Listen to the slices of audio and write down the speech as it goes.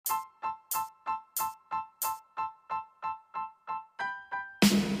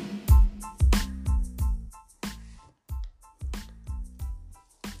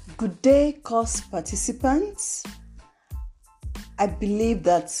Good day, course participants. I believe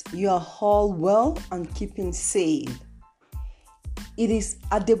that you are all well and keeping safe. It is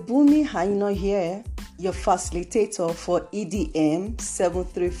Adebumi Haino here, your facilitator for EDM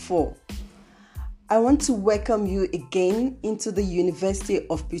 734. I want to welcome you again into the University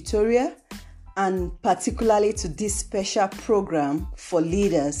of Pretoria and particularly to this special program for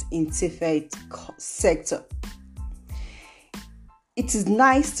leaders in TVET sector. It is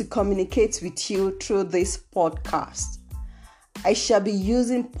nice to communicate with you through this podcast. I shall be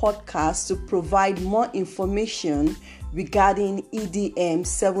using podcasts to provide more information regarding EDM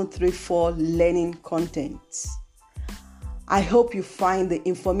 734 learning content. I hope you find the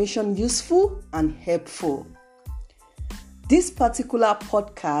information useful and helpful. This particular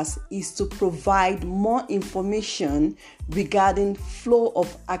podcast is to provide more information regarding flow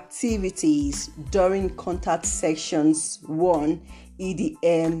of activities during contact sections 1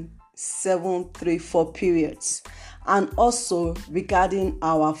 EDM 734 periods, and also regarding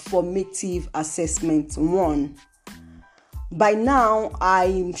our formative assessment 1. By now,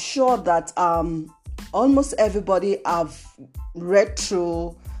 I'm sure that almost everybody have read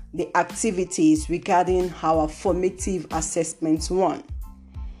through the activities regarding our formative assessment 1.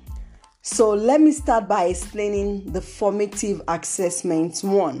 So let me start by explaining the formative assessment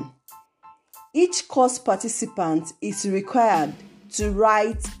 1. Each course participant is required to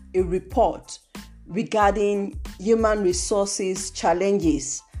write a report regarding human resources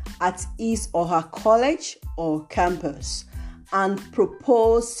challenges at his or her college or campus and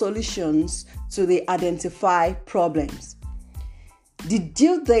propose solutions to the identified problems. The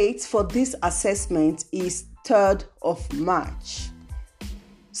due date for this assessment is 3rd of March.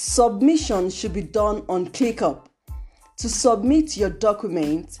 Submission should be done on ClickUp. To submit your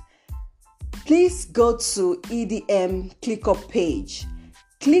document, please go to EDM ClickUp page.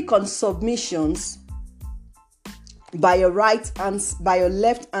 Click on Submissions by your left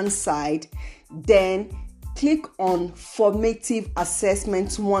hand side, then click on Formative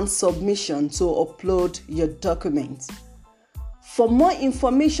Assessment 1 Submission to upload your document. For more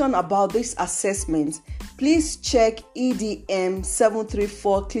information about this assessment, please check EDM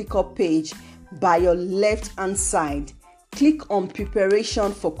 734 ClickUp page by your left hand side. Click on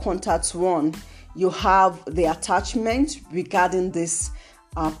Preparation for Contact 1. You have the attachment regarding this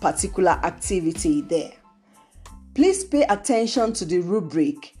particular activity there. Please pay attention to the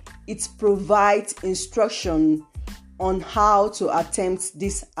rubric. It provides instruction on how to attempt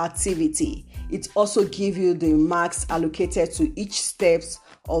this activity. It also gives you the marks allocated to each steps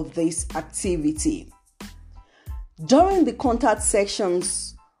of this activity. During the contact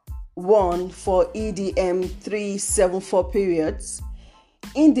sections 1 for EDM 374 periods,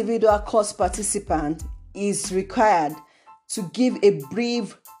 individual course participant is required to give a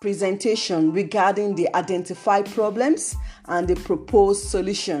brief presentation regarding the identified problems and the proposed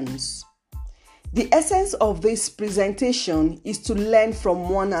solutions. The essence of this presentation is to learn from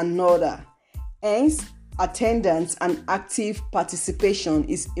one another. Hence, attendance and active participation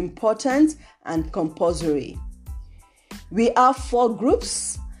is important and compulsory. We have 4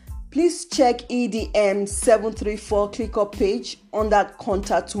 groups. Please check EDM 734 ClickUp page under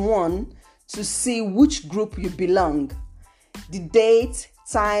Contact 1 to see which group you belong. The date,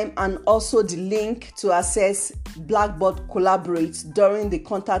 time, and also the link to access Blackboard Collaborate during the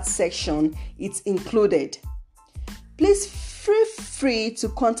contact section is included. Please feel free to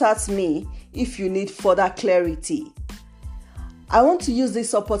contact me if you need further clarity. I want to use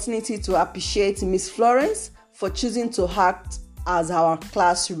this opportunity to appreciate Ms. Florence for choosing to act as our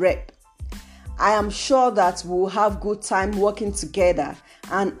class rep. I am sure that we will have good time working together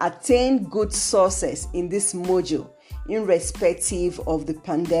and attain good success in this module, irrespective of the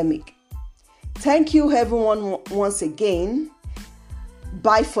pandemic. Thank you everyone once again.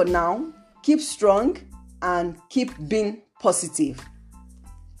 Bye for now. Keep strong and keep being positive.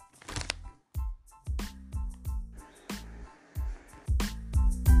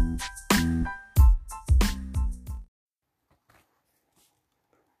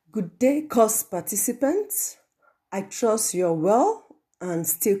 Good day, course participants. I trust you're well and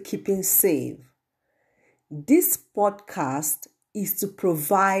still keeping safe. This podcast is to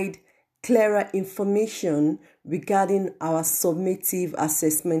provide clearer information regarding our summative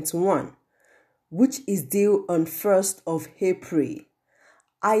assessment 1, which is due on 1st of April.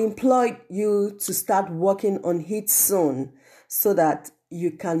 I implore you to start working on it soon so that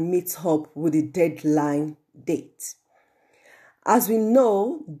you can meet up with the deadline date. As we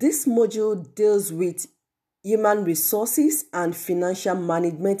know, this module deals with human resources and financial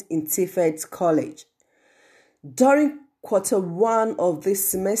management in TVET College. During Q1 of this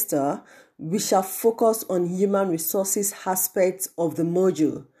semester, we shall focus on human resources aspects of the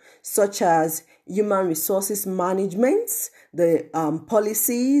module, such as human resources management, the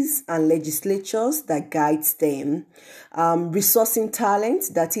policies and legislatures that guides them, resourcing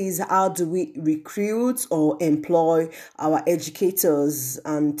talent, that is, how do we recruit or employ our educators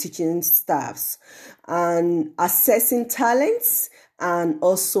and teaching staffs, and assessing talents, and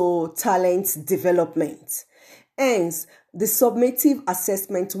also talent development. Hence, the summative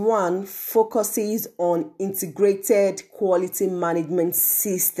assessment 1 focuses on integrated quality management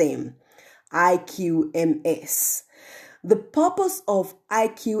system, IQMS. The purpose of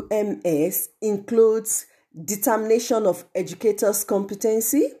IQMS includes determination of educators'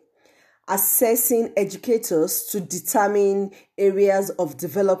 competency, assessing educators to determine areas of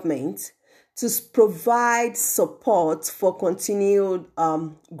development, to provide support for continued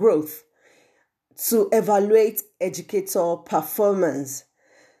growth, to evaluate educator performance.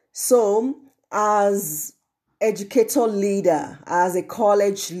 So, as educator leader, as a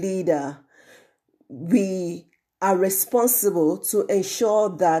college leader, we are responsible to ensure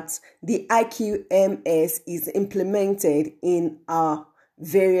that the IQMS is implemented in our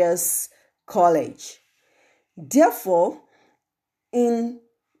various college. Therefore, in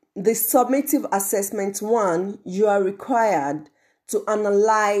the summative assessment 1, you are required to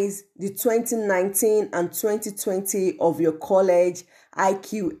analyze the 2019 and 2020 of your college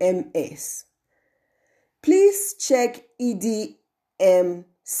IQMS. Please check EDM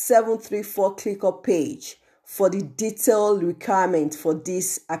 734 ClickUp page for the detailed requirement for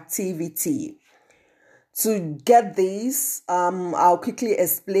this activity. To get this, I'll quickly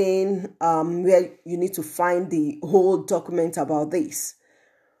explain where you need to find the whole document about this.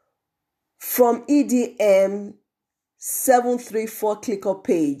 From EDM 734 ClickUp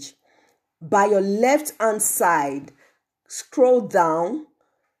page, by your left hand side, scroll down.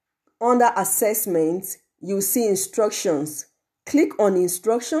 Under assessment, you will see instructions. Click on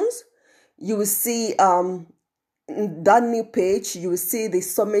instructions. You will see that new page, you will see the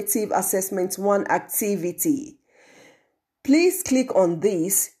summative assessment 1 activity. Please click on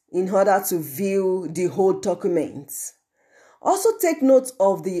this in order to view the whole document. Also take note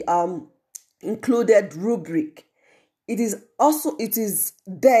of the included rubric. It is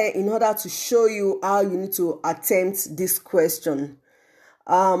there in order to show you how you need to attempt this question.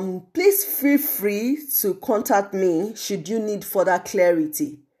 Please feel free to contact me should you need further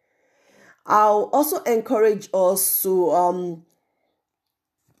clarity. I'll also encourage us to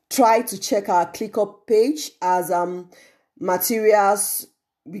try to check our ClickUp page, as materials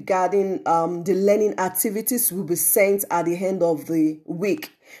regarding the learning activities will be sent at the end of the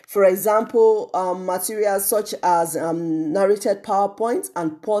week. For example, materials such as narrated PowerPoint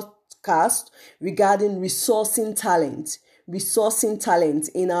and podcast regarding resourcing talent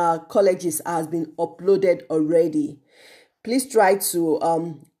in our colleges has been uploaded already. Please try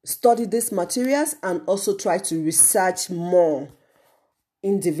to study these materials and also try to research more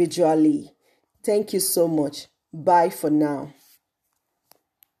individually. Thank you so much. Bye for now.